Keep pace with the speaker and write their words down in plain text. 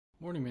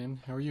Morning, man.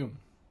 How are you?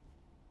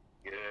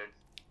 Good.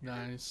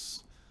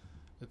 Nice.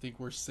 I think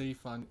we're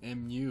safe on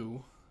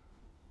MU.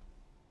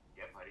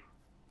 Yeah, buddy.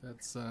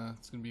 That's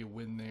it's gonna be a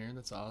win there.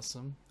 That's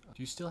awesome.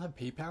 Do you still have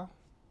PayPal?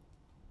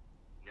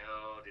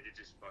 No, did it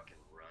just fucking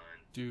run?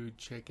 Dude,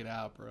 check it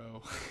out, bro.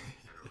 I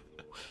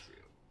don't want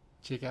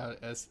to. Check out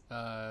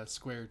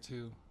Square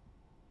too.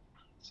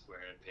 Square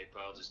and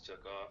PayPal just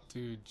took off.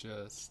 Dude,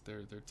 just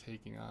they're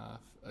taking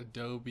off.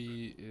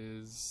 Adobe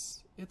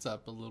it's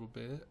up a little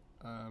bit.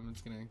 It's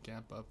gonna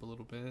gap up a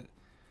little bit.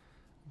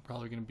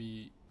 Probably gonna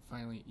be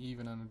finally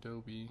even on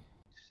Adobe.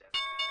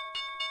 27,000.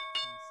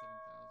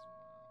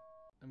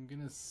 Wow. I'm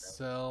gonna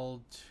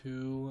sell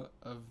two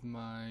of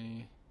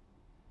my.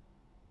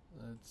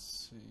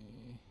 Let's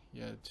see.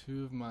 Yeah,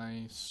 two of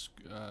my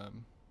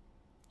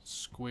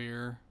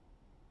Square.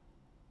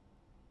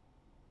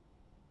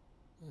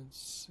 Let's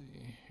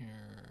see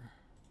here.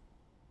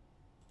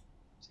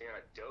 See,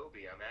 on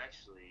Adobe, I'm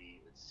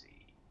actually, let's see,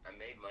 I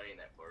made money in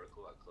that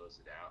vertical, I closed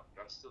it out,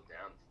 but I'm still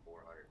down $450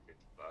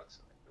 on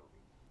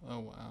Adobe. Oh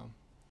wow.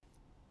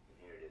 And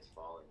here it is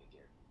falling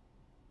again.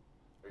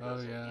 Oh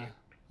yeah,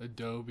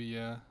 Adobe.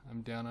 Yeah,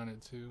 I'm down on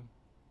it too.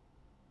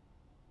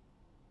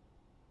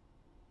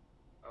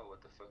 Oh,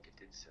 what the fuck? It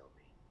did sell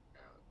me.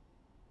 Oh,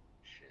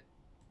 shit.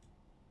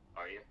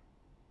 Are you?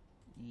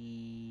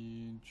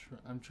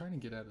 I'm trying to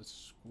get out of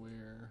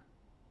Square.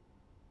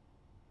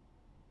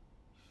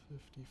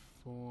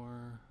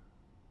 54.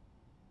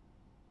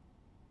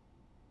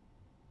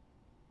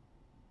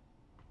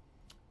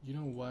 You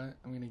know what?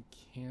 I'm gonna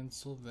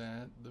cancel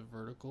that, the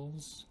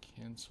verticals,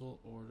 cancel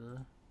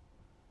order,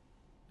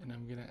 and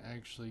I'm gonna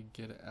actually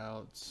get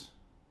out.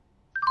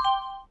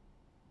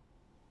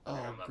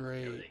 Oh,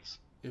 great.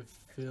 It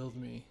failed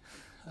me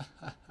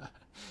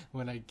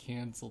when I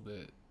canceled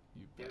it.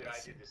 You Dude,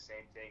 bastard. I did the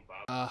same thing,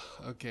 Bob.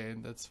 Okay,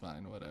 that's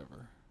fine,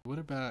 whatever. What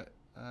about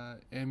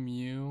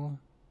MU?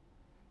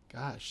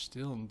 Gosh,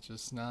 still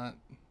just not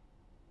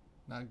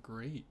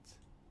great.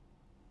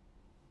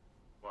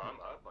 Well, I'm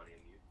up on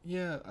MU.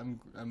 Yeah,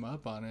 I'm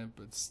up on it,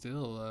 but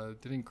still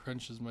didn't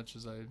crunch as much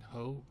as I'd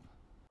hope.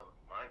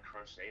 Mine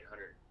crunched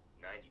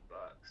 $890.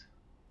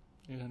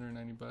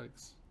 890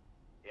 bucks.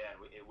 Yeah,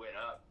 it went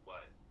up,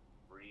 what,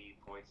 3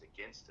 points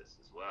against us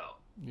as well.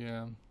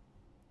 Yeah.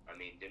 I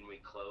mean, didn't we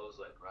close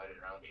like right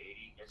around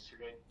 80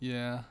 yesterday?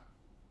 Yeah.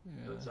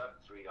 So it's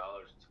up $3.20,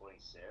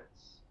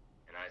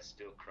 and I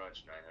still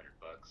crunched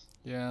 $900.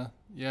 Yeah.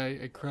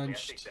 I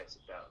crunched. I think that's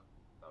about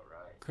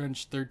right.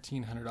 Crunched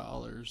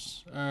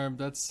 $1,300.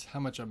 That's how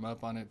much I'm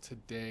up on it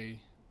today.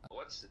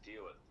 What's the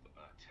deal with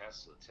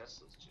Tesla?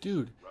 Tesla's just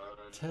Dude,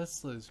 running.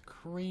 Tesla's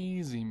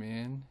crazy,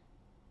 man.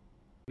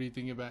 What do you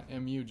think about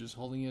MU? Just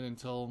holding it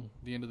until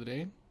the end of the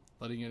day?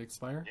 Letting it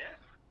expire? Yeah.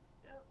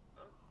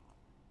 I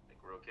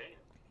think we're okay.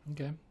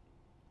 Okay.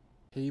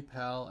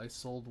 PayPal, I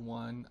sold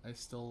one.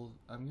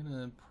 I'm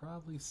gonna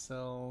probably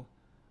sell.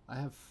 I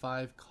have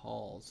 5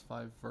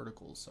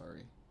 verticals,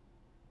 sorry.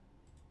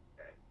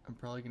 Okay. I'm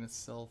probably gonna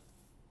sell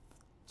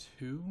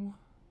 2.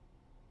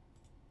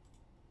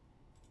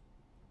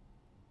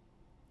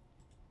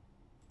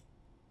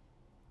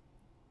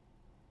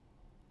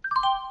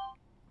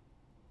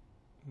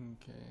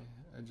 Okay,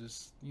 I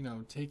just,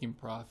 taking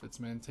profits,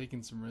 man,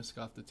 taking some risk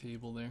off the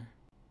table there.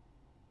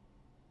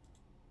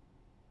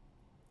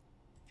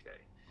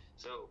 Okay.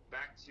 So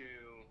back to,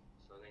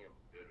 so I think I'm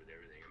good with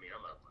everything. I mean,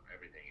 I'm up on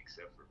everything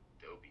except for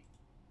Adobe.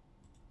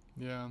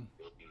 Yeah.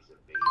 Adobe's a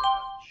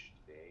bitch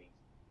today.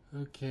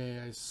 Okay,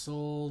 I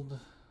sold,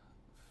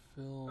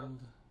 filled.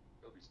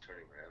 Adobe's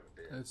turning around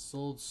a bit. I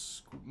sold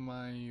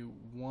my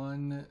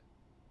one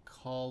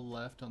call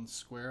left on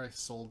Square. I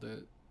sold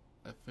it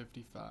at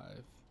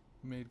 55.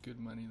 Made good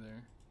money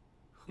there.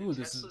 Ooh,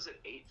 this Tesla's at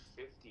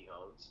 850,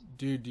 Holmes.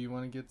 Dude, do you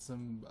want to get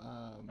some?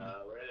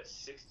 We're at a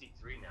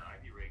 63 now.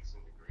 Ivy Rake's in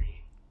the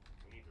green.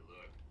 We need to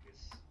look.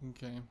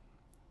 Okay.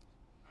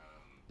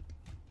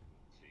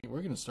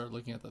 We're gonna start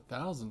looking at the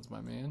thousands,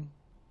 my man.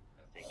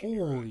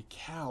 Holy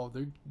cow!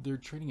 They're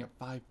trading at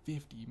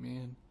 550,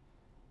 man.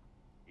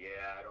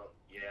 Yeah, I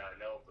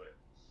know, but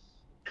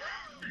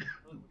look,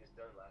 we just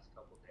done the last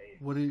couple days.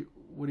 What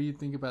do you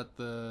think about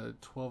the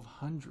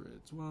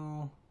 1200s?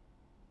 Well,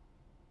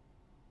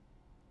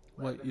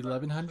 what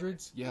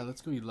 1100s? Yeah,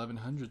 let's go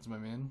 1100s, my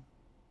man.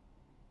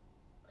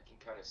 I can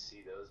kind of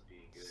see those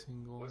being good.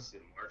 Single. What's the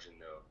margin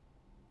though?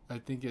 I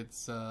think it's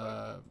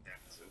So.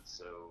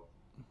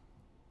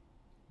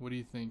 What do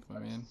you think, my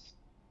man?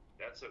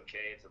 That's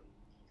okay. It's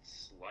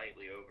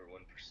slightly over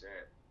 1%.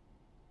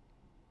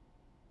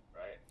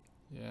 Right?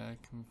 Yeah,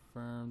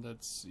 confirmed.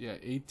 That's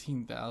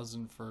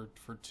 18,000 for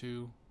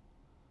 2.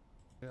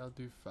 Okay, I'll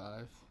do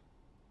 5.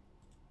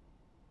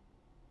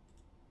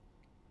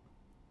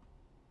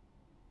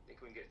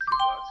 Think we can get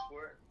 $2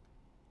 for it?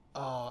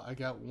 Oh, I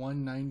got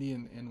 190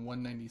 and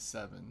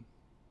 197.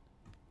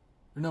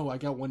 No, I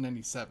got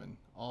 197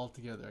 all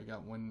together. I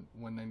got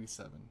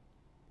 197.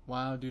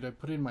 Wow, dude, I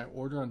put in my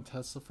order on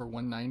Tesla for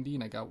 190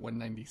 and I got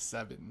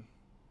 197.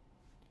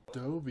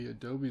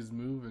 Adobe's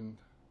moving.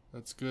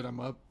 That's good. I'm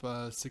up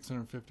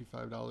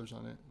 $655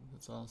 on it.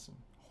 That's awesome.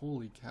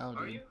 Holy cow,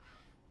 Are dude. you?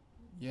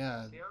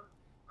 Yeah, See,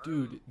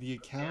 dude, the I'm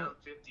account. down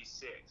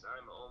 56.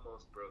 I'm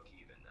almost broke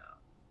even now.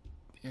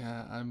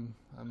 Yeah, I'm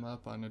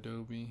up on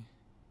Adobe.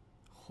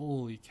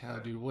 Holy cow,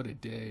 dude, what a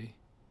day.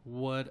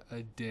 What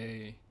a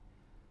day.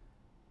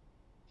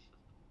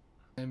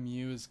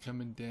 MU is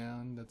coming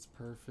down. That's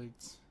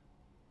perfect.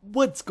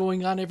 What's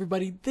going on,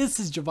 everybody? This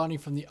is Giovanni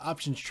from the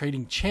Options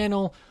Trading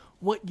Channel.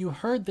 What you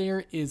heard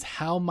there is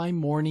how my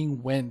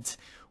morning went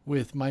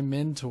with my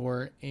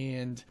mentor,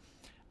 and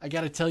I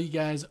gotta tell you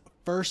guys,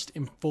 first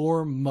and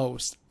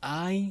foremost,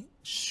 I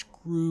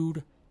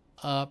screwed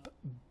up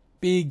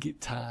big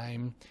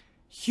time.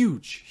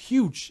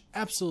 Huge,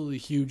 absolutely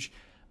huge.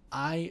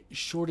 I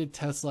shorted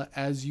Tesla,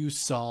 as you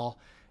saw,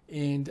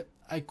 and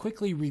I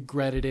quickly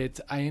regretted it.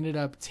 I ended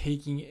up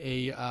taking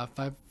a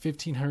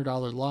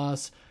 $1,500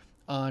 loss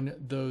on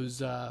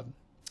those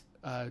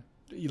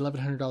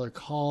 $1,100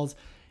 calls.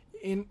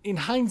 In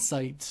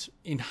hindsight,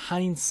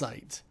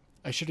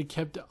 I should have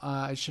kept.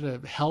 I should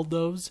have held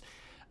those.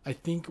 I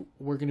think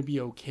we're gonna be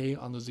okay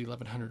on those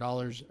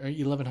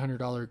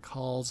 $1,100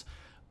 calls,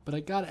 but I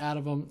got out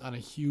of them on a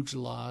huge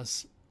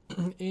loss,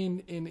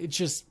 and it's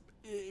just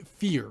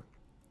fear,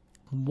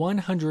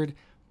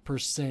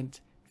 100%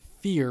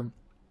 fear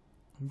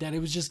that it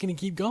was just gonna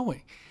keep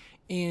going.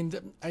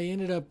 And I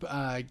ended up,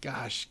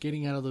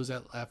 getting out of those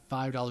at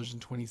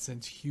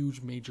 $5.20,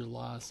 huge major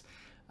loss.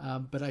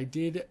 But I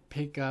did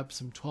pick up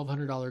some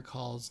 $1,200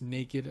 calls,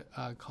 naked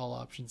call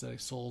options that I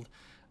sold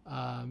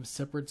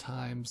separate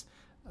times.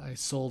 I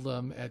sold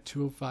them at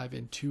 205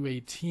 and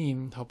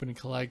 218, hoping to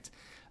collect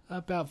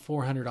about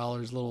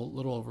 $400,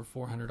 little over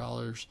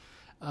 $400.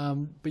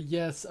 But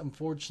yes,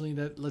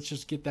 unfortunately, let's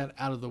just get that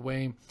out of the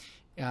way.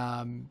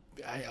 I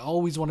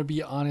always want to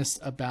be honest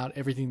about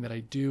everything that I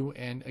do,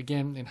 and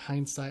again, in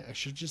hindsight, I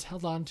should have just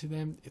held on to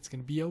them. It's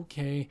going to be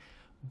okay,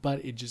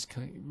 but it just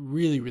kind of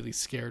really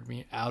scared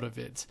me out of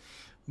it.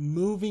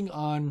 Moving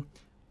on.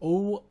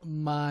 Oh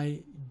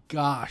my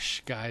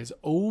gosh, guys.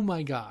 Oh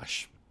my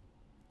gosh.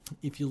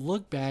 If you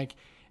look back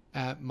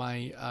at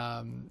my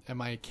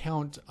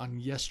account on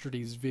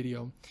yesterday's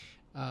video,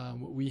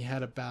 we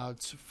had about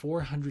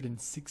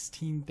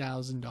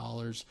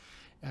 $416,000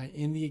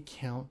 in the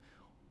account.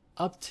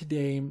 Up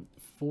today,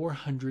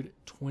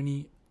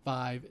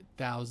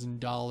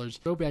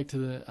 $425,000. Go back to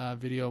the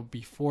video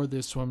before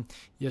this one,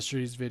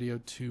 yesterday's video,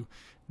 to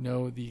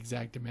know the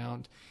exact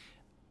amount.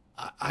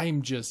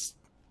 I'm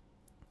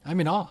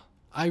in awe.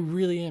 I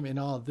really am in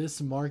awe.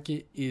 This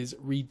market is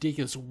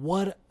ridiculous.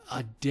 What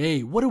a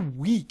day. What a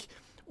week.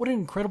 What an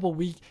incredible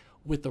week.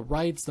 With the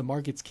riots, the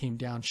markets came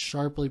down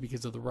sharply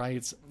because of the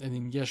riots. And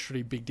then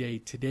yesterday, big day.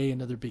 Today,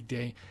 another big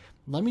day.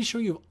 Let me show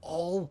you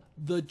all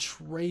the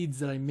trades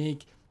that I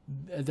made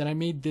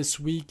this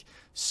week,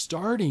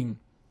 starting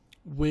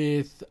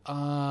with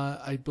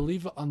I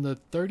believe on the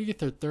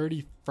 30th or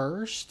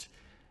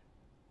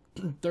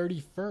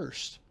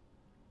 31st.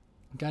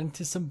 Got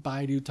into some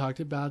Baidu, talked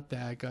about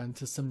that. Got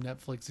into some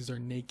Netflix. These are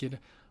naked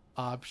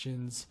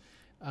options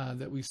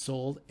that we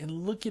sold. And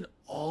look at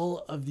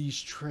all of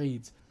these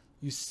trades.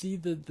 You see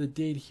the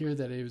date here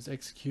that it was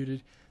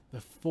executed,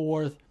 the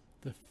 4th,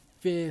 the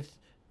 5th,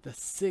 the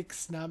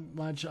 6th, not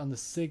much on the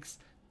 6th,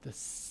 the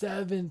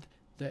 7th,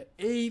 the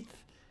 8th.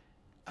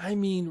 I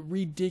mean,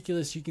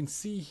 ridiculous. You can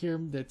see here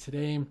that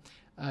today,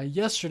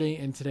 yesterday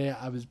and today,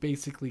 I was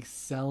basically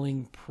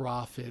selling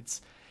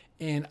profits,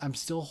 and I'm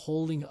still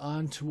holding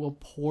on to a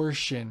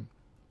portion.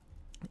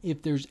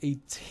 If there's a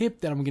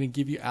tip that I'm going to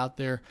give you out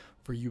there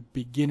for you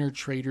beginner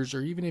traders,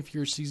 or even if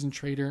you're a seasoned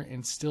trader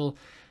and still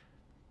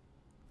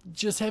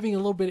just having a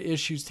little bit of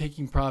issues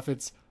taking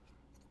profits,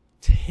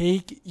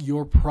 take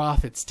your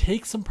profits.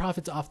 Take some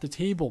profits off the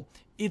table.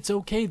 It's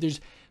okay. There's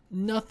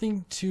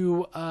nothing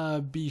to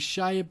be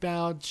shy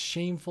about,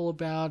 shameful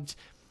about.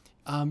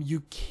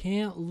 You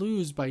can't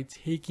lose by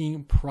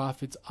taking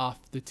profits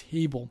off the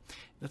table.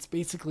 That's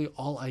basically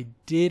all I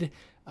did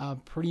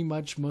pretty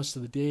much most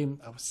of the day.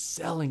 I was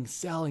selling.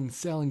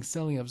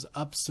 I was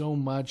up so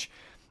much.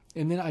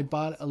 And then I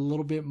bought a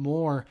little bit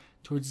more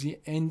towards the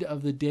end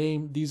of the day.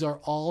 These are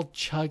all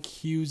Chuck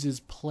Hughes's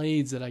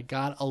plays that I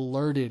got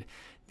alerted.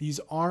 These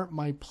aren't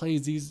my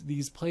plays.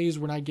 These plays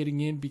we're not getting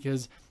in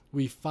because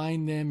we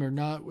find them or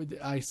not.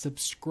 I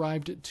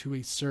subscribed to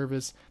a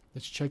service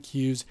that's Chuck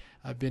Hughes.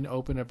 I've been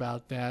open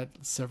about that,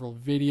 several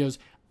videos.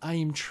 I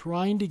am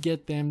trying to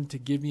get them to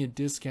give me a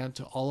discount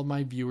to all of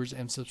my viewers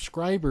and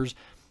subscribers.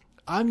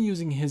 I'm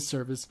using his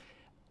service.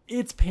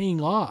 It's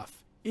paying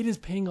off. It is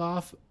paying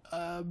off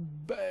a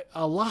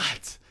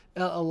lot.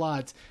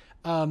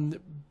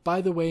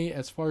 By the way,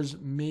 as far as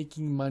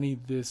making money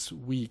this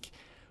week,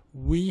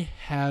 we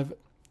have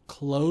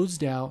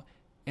closed out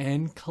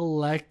and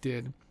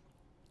collected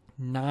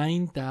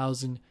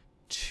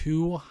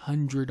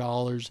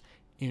 $9,200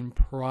 in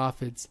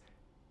profits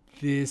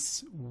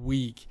this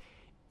week.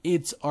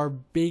 It's our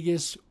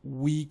biggest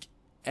week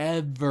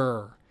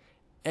ever,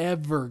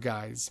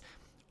 guys.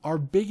 Our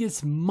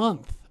biggest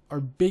month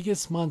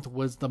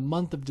was the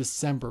month of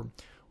December.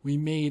 We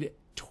made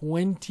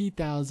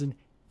 $20,800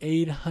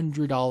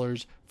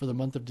 $800 for the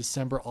month of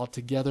December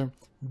altogether.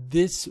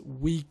 This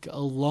week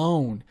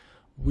alone,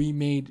 we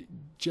made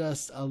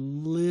just a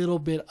little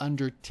bit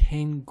under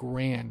 10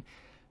 grand.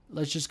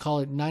 Let's just call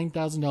it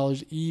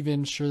 $9,000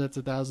 even. Sure, that's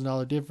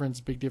 $1,000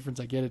 difference. Big difference.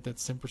 I get it.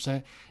 That's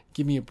 10%.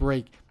 Give me a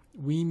break.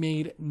 We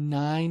made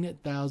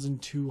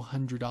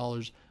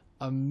 $9,200.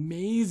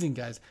 Amazing,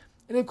 guys.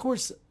 And of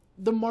course,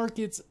 the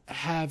markets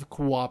have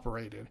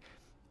cooperated.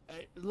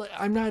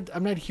 I'm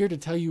not here to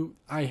tell you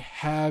I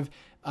have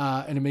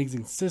an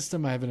amazing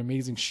system. I have an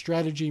amazing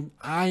strategy.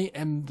 I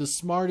am the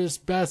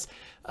smartest, best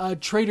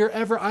trader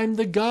ever. I'm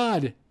the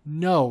god.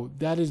 No,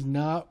 that is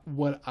not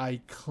what I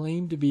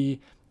claim to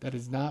be. That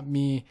is not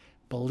me.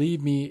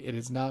 Believe me, it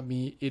is not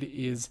me. It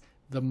is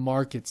the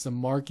markets. The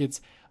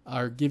markets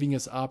are giving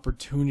us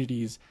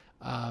opportunities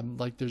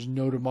like there's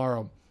no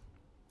tomorrow.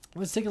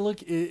 Let's take a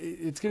look.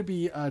 It's going to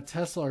be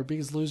Tesla, our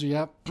biggest loser.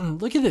 Yeah.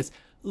 Look at this.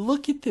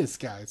 Look at this,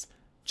 guys.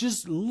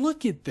 Just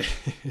look at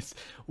this.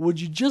 Would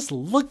you just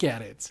look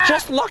at it?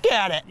 Just look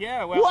at it.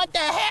 Yeah, well. What the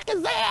heck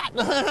is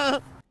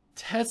that?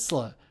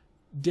 Tesla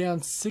down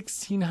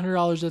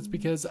 $1,600. That's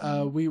because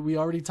we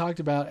already talked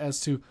about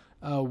as to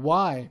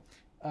why.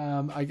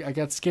 I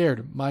got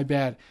scared. My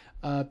bad.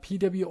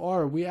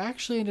 PWR. We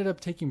actually ended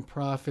up taking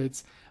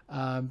profits.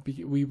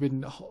 We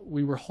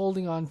were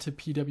holding on to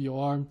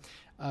PWR.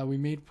 We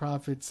made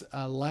profits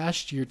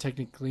last year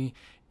technically,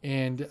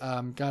 and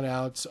got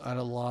out at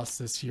a loss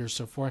this year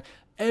so far.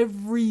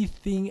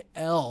 Everything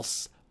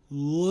else,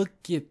 look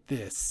at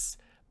this.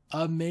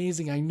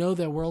 Amazing. I know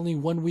that we're only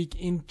 1 week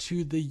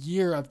into the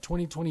year of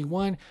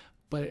 2021,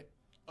 but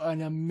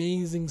an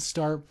amazing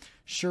start.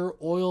 Sure,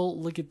 oil,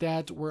 look at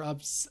that. We're up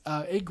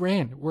 $8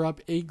 grand. We're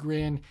up $8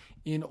 grand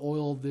in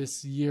oil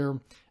this year.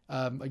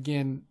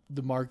 Again,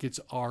 the markets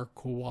are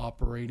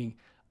cooperating.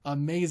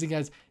 Amazing,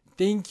 guys.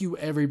 Thank you,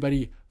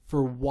 everybody,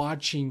 for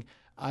watching.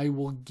 I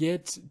will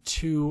get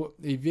to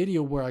a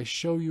video where I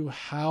show you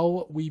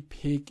how we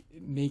pick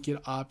naked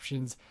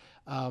options,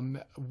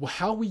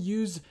 how we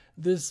use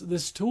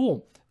this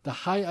tool, the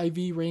high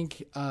IV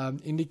rank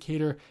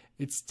indicator.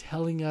 It's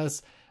telling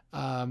us,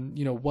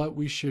 what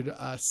we should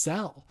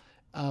sell,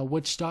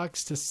 which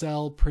stocks to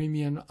sell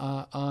premium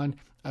on.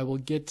 I will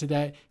get to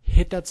that.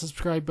 Hit that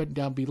subscribe button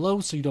down below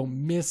so you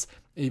don't miss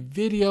a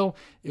video.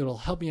 It'll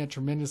help me out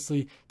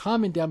tremendously.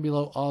 Comment down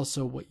below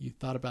also what you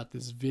thought about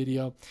this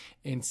video,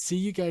 and see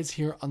you guys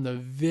here on the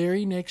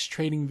very next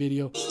trading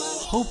video,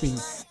 hoping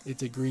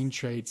it's a green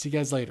trade. See you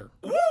guys later.